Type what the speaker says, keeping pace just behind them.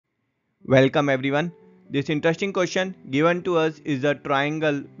Welcome everyone. This interesting question given to us is a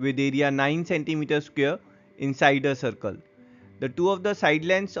triangle with area 9 cm square inside a circle. The two of the side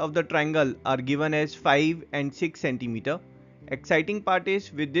lengths of the triangle are given as 5 and 6 cm. Exciting part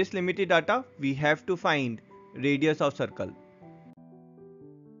is with this limited data we have to find radius of circle.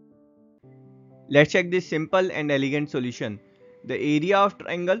 Let's check this simple and elegant solution. The area of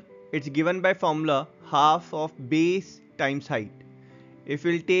triangle it's given by formula half of base times height. If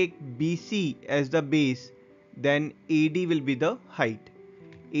we'll take BC as the base, then AD will be the height.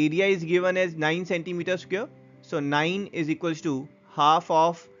 Area is given as 9 cm square. So 9 is equals to half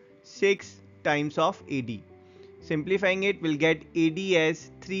of 6 times of AD. Simplifying it, we'll get AD as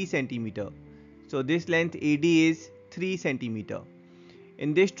 3 cm. So this length AD is 3 cm.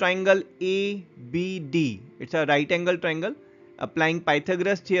 In this triangle ABD, it's a right angle triangle. Applying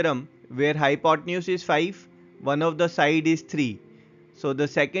Pythagoras theorem where hypotenuse is 5, one of the side is 3. So the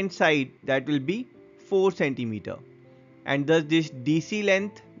second side that will be 4 centimeter, and thus this DC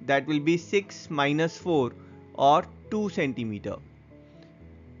length that will be 6 minus 4 or 2 centimeter.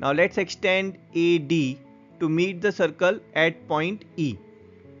 Now let's extend AD to meet the circle at point E.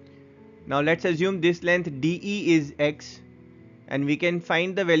 Now let's assume this length DE is x, and we can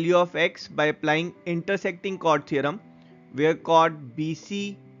find the value of x by applying intersecting chord theorem where chord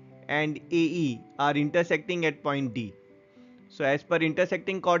BC and AE are intersecting at point D. So as per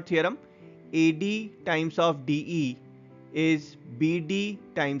intersecting chord theorem, AD times of DE is BD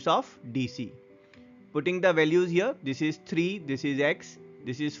times of DC. Putting the values here, this is 3, this is x,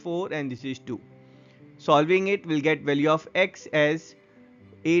 this is 4 and this is 2. Solving it, we'll get value of x as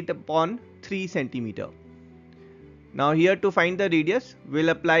 8 upon 3 centimeter. Now here to find the radius, we'll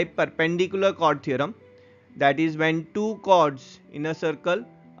apply perpendicular chord theorem. That is when two chords in a circle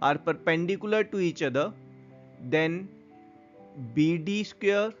are perpendicular to each other, then BD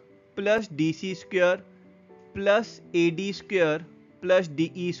square plus DC square plus AD square plus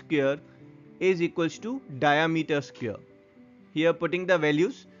DE square is equals to diameter square. Here putting the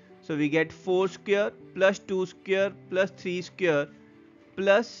values, so we get 4 square plus 2 square plus 3 square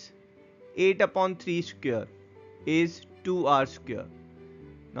plus 8 upon 3 square is 2r square.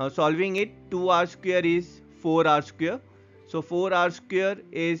 Now solving it, 2r square is 4r square. So 4r square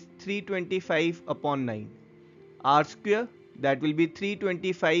is 325 upon 9. R square that will be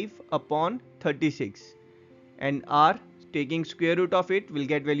 325 upon 36, and r taking square root of it will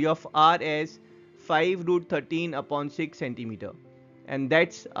get value of r as 5 root 13 upon 6 centimeter, and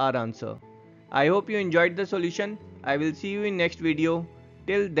that's our answer. I hope you enjoyed the solution. I will see you in next video.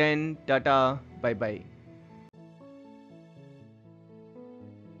 Till then, tata, bye bye.